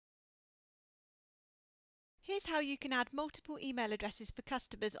Here's how you can add multiple email addresses for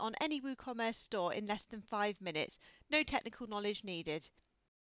customers on any WooCommerce store in less than 5 minutes. No technical knowledge needed.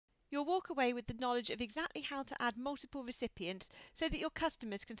 You'll walk away with the knowledge of exactly how to add multiple recipients so that your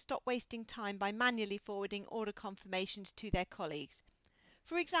customers can stop wasting time by manually forwarding order confirmations to their colleagues.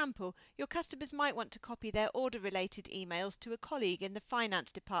 For example, your customers might want to copy their order-related emails to a colleague in the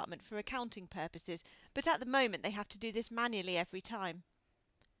finance department for accounting purposes, but at the moment they have to do this manually every time.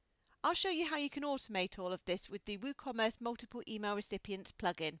 I'll show you how you can automate all of this with the WooCommerce Multiple Email Recipients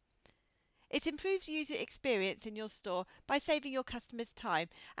plugin. It improves user experience in your store by saving your customers time,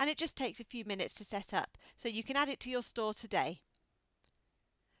 and it just takes a few minutes to set up, so you can add it to your store today.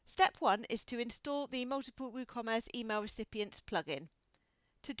 Step 1 is to install the Multiple WooCommerce Email Recipients plugin.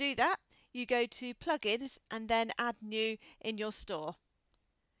 To do that, you go to Plugins and then Add New in your store.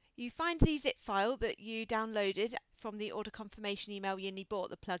 You find the zip file that you downloaded from the order confirmation email when you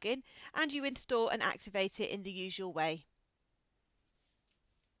bought the plugin, and you install and activate it in the usual way.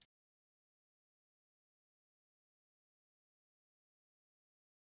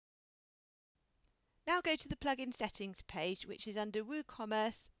 Now go to the plugin settings page, which is under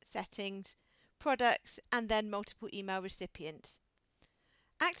WooCommerce, Settings, Products, and then Multiple Email Recipients.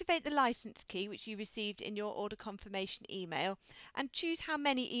 Activate the license key which you received in your order confirmation email and choose how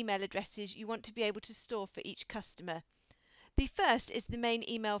many email addresses you want to be able to store for each customer. The first is the main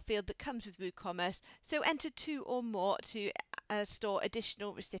email field that comes with WooCommerce, so enter 2 or more to store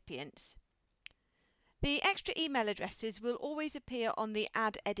additional recipients. The extra email addresses will always appear on the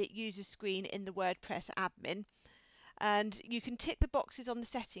Add Edit User screen in the WordPress admin, and you can tick the boxes on the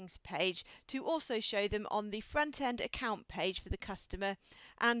settings page to also show them on the front-end account page for the customer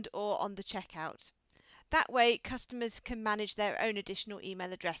and or on the checkout. That way customers can manage their own additional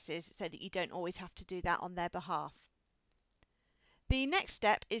email addresses so that you don't always have to do that on their behalf. The next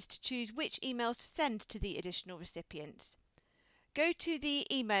step is to choose which emails to send to the additional recipients. Go to the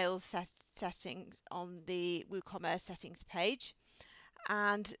emails settings on the WooCommerce settings page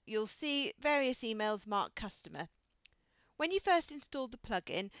and you'll see various emails marked customer. When you first install the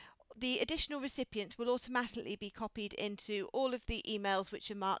plugin, the additional recipients will automatically be copied into all of the emails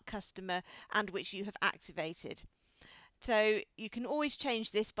which are marked customer and which you have activated. So you can always change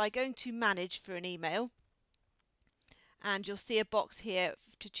this by going to Manage for an email, and you'll see a box here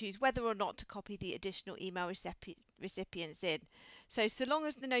to choose whether or not to copy the additional email recipients in. So long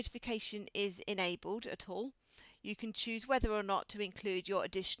as the notification is enabled at all, you can choose whether or not to include your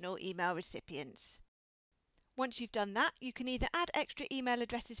additional email recipients. Once you've done that, you can either add extra email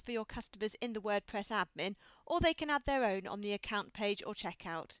addresses for your customers in the WordPress admin, or they can add their own on the account page or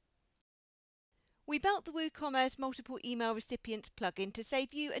checkout. We built the WooCommerce Multiple Email Recipients plugin to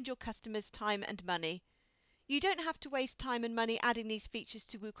save you and your customers time and money. You don't have to waste time and money adding these features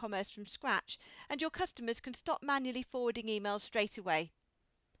to WooCommerce from scratch, and your customers can stop manually forwarding emails straight away.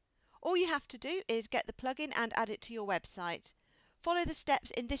 All you have to do is get the plugin and add it to your website. Follow the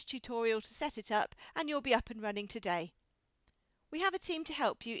steps in this tutorial to set it up and you'll be up and running today. We have a team to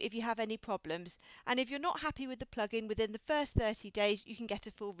help you if you have any problems, and if you're not happy with the plugin within the first 30 days you can get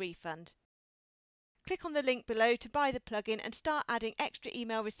a full refund. Click on the link below to buy the plugin and start adding extra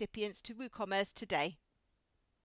email recipients to WooCommerce today.